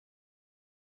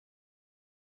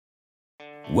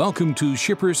Welcome to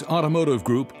Shippers Automotive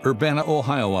Group, Urbana,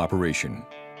 Ohio operation.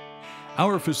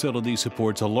 Our facility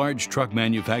supports a large truck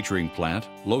manufacturing plant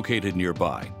located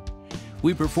nearby.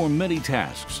 We perform many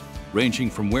tasks, ranging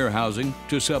from warehousing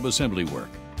to sub-assembly work.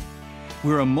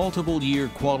 We're a multiple-year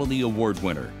quality award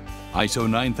winner, ISO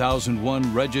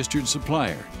 9001 registered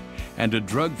supplier, and a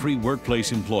drug-free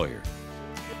workplace employer.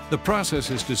 The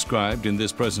processes described in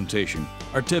this presentation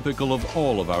are typical of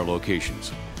all of our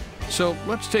locations. So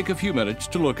let's take a few minutes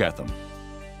to look at them.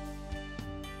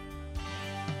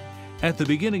 At the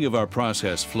beginning of our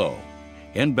process flow,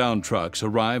 inbound trucks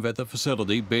arrive at the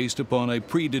facility based upon a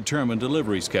predetermined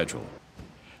delivery schedule.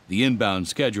 The inbound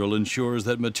schedule ensures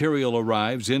that material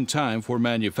arrives in time for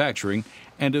manufacturing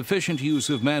and efficient use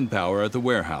of manpower at the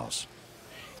warehouse.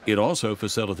 It also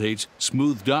facilitates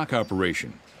smooth dock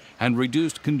operation and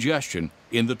reduced congestion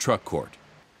in the truck court.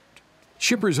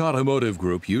 Shippers Automotive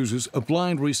Group uses a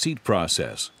blind receipt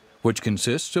process, which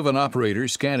consists of an operator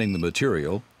scanning the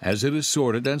material as it is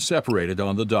sorted and separated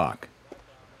on the dock.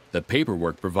 The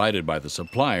paperwork provided by the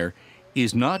supplier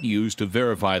is not used to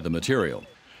verify the material,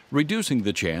 reducing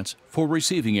the chance for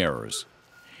receiving errors.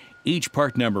 Each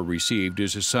part number received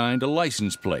is assigned a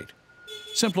license plate,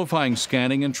 simplifying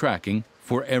scanning and tracking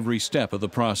for every step of the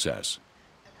process.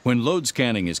 When load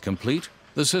scanning is complete,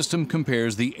 the system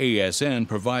compares the ASN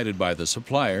provided by the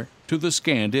supplier to the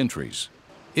scanned entries.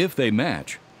 If they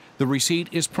match, the receipt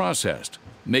is processed,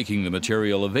 making the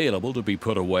material available to be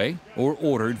put away or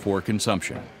ordered for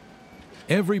consumption.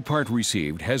 Every part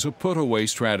received has a put-away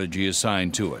strategy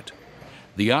assigned to it.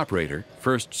 The operator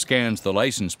first scans the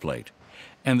license plate,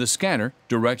 and the scanner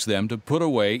directs them to put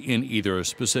away in either a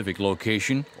specific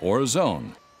location or a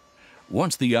zone.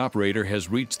 Once the operator has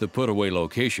reached the put-away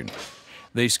location,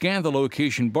 they scan the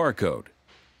location barcode.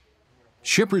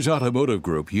 Shippers Automotive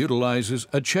Group utilizes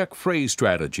a check phrase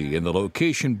strategy in the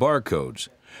location barcodes,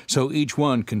 so each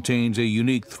one contains a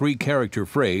unique 3-character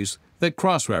phrase that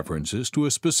cross-references to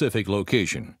a specific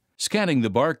location. Scanning the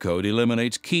barcode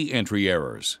eliminates key entry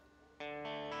errors.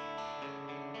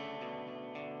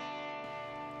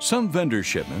 Some vendor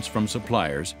shipments from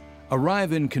suppliers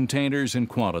arrive in containers and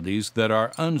quantities that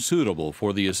are unsuitable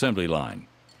for the assembly line.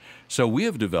 So we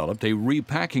have developed a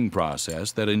repacking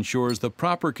process that ensures the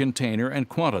proper container and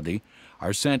quantity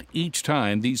are sent each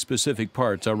time these specific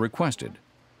parts are requested.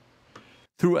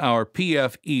 Through our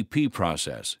PFEP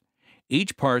process,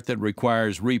 each part that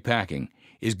requires repacking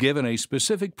is given a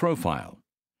specific profile.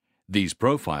 These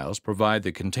profiles provide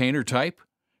the container type,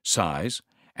 size,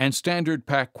 and standard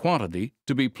pack quantity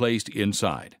to be placed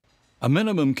inside. A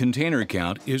minimum container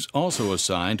count is also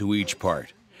assigned to each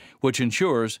part, which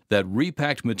ensures that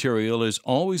repacked material is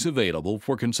always available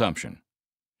for consumption.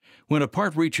 When a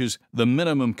part reaches the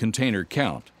minimum container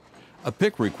count, a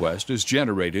pick request is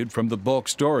generated from the bulk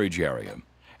storage area,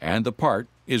 and the part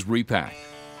is repacked.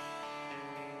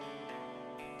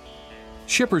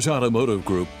 Shippers Automotive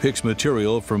Group picks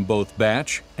material from both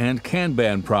batch and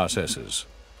Kanban processes.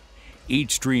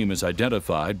 Each stream is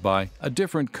identified by a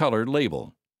different colored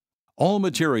label. All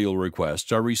material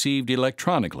requests are received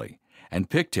electronically, and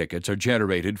pick tickets are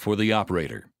generated for the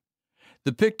operator.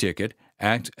 The pick ticket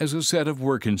acts as a set of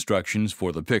work instructions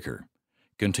for the picker,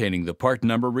 containing the part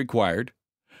number required,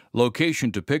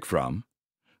 location to pick from,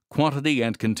 quantity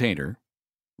and container,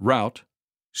 route,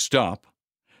 stop,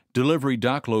 delivery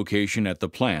dock location at the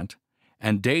plant,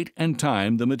 and date and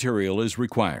time the material is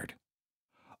required.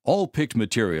 All picked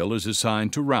material is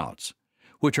assigned to routes,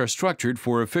 which are structured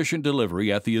for efficient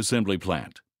delivery at the assembly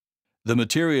plant. The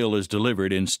material is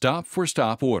delivered in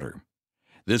stop-for-stop order.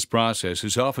 This process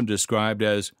is often described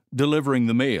as delivering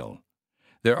the mail.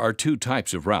 There are 2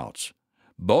 types of routes: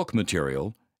 bulk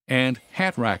material and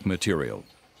hat rack material.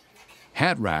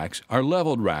 Hat racks are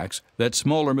leveled racks that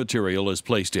smaller material is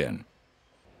placed in.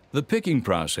 The picking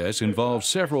process involves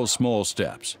several small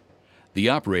steps. The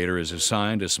operator is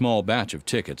assigned a small batch of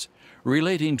tickets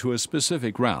relating to a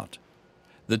specific route.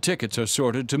 The tickets are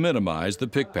sorted to minimize the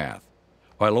pick path,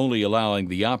 while only allowing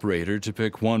the operator to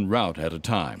pick one route at a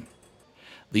time.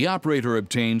 The operator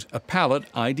obtains a pallet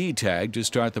ID tag to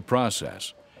start the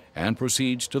process and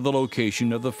proceeds to the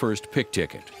location of the first pick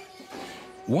ticket.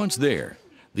 Once there,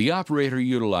 the operator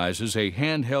utilizes a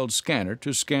handheld scanner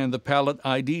to scan the pallet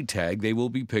ID tag they will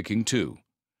be picking to.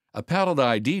 A pallet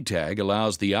ID tag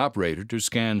allows the operator to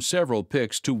scan several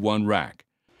picks to one rack.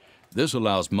 This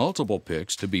allows multiple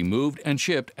picks to be moved and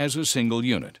shipped as a single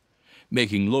unit,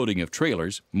 making loading of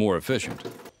trailers more efficient.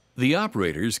 The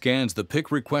operator scans the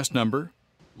pick request number,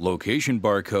 location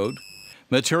barcode,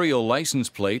 material license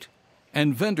plate,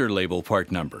 and vendor label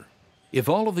part number. If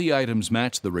all of the items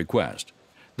match the request,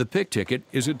 The pick ticket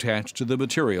is attached to the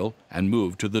material and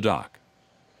moved to the dock.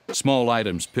 Small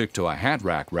items picked to a hat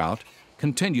rack route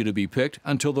continue to be picked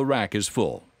until the rack is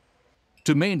full.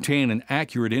 To maintain an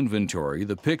accurate inventory,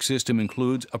 the pick system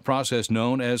includes a process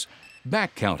known as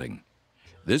back counting.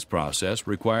 This process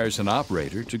requires an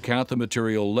operator to count the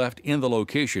material left in the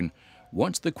location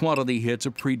once the quantity hits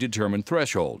a predetermined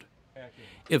threshold.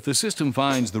 If the system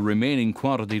finds the remaining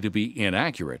quantity to be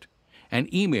inaccurate, an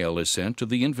email is sent to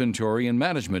the inventory and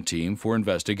management team for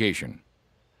investigation.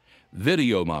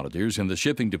 Video monitors in the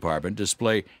shipping department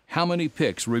display how many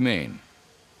picks remain.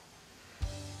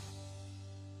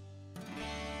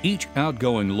 Each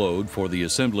outgoing load for the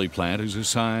assembly plant is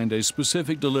assigned a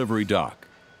specific delivery dock.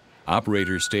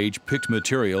 Operators stage picked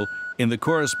material in the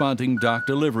corresponding dock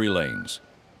delivery lanes.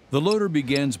 The loader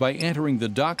begins by entering the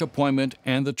dock appointment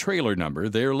and the trailer number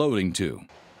they are loading to.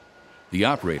 The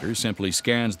operator simply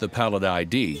scans the pallet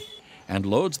ID and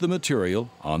loads the material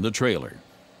on the trailer.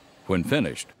 When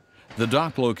finished, the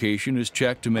dock location is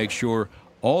checked to make sure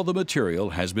all the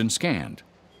material has been scanned.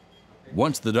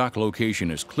 Once the dock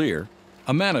location is clear,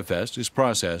 a manifest is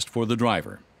processed for the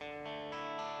driver.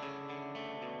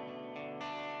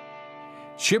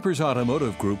 Shippers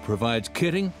Automotive Group provides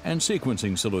kitting and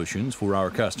sequencing solutions for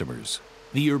our customers.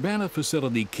 The Urbana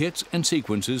facility kits and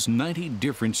sequences 90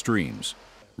 different streams,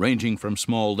 ranging from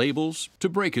small labels to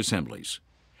brake assemblies.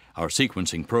 Our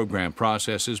sequencing program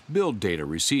processes build data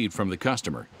received from the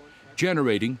customer,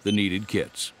 generating the needed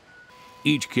kits.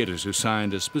 Each kit is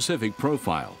assigned a specific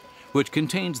profile, which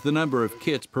contains the number of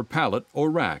kits per pallet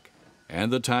or rack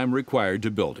and the time required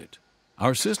to build it.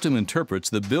 Our system interprets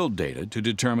the build data to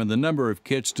determine the number of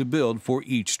kits to build for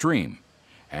each stream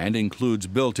and includes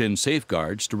built-in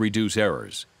safeguards to reduce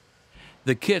errors.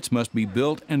 The kits must be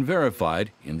built and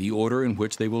verified in the order in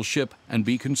which they will ship and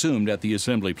be consumed at the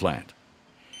assembly plant.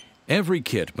 Every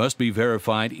kit must be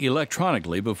verified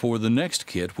electronically before the next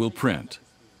kit will print.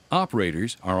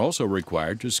 Operators are also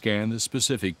required to scan the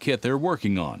specific kit they're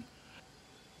working on,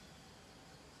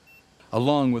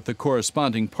 along with the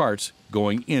corresponding parts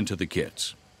going into the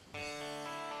kits.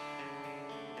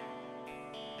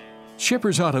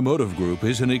 Shippers Automotive Group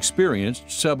is an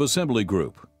experienced sub-assembly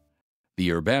group.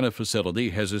 The Urbana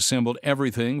facility has assembled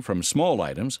everything from small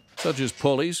items, such as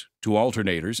pulleys, to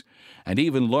alternators, and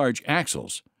even large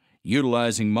axles,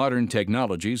 utilizing modern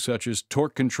technologies such as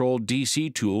torque-controlled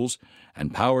DC tools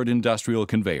and powered industrial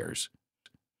conveyors.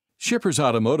 Shippers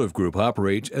Automotive Group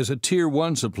operates as a Tier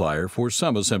 1 supplier for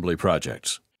sub-assembly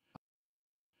projects.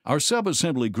 Our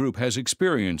sub-assembly group has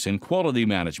experience in quality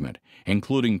management,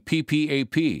 including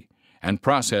PPAP and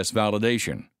process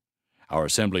validation. Our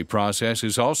assembly process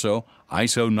is also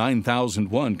ISO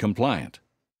 9001 compliant.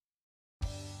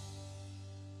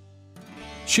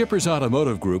 Shippers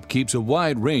Automotive Group keeps a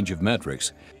wide range of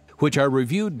metrics, which are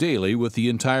reviewed daily with the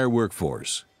entire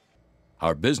workforce.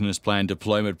 Our business plan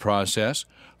deployment process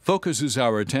focuses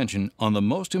our attention on the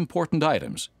most important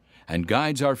items and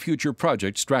guides our future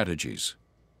project strategies.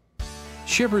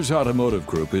 Shippers Automotive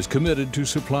Group is committed to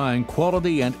supplying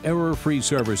quality and error-free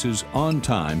services on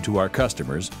time to our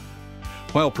customers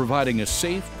while providing a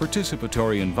safe,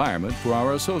 participatory environment for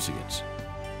our associates.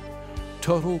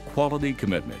 Total quality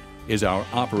commitment is our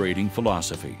operating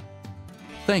philosophy.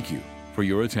 Thank you for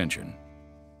your attention.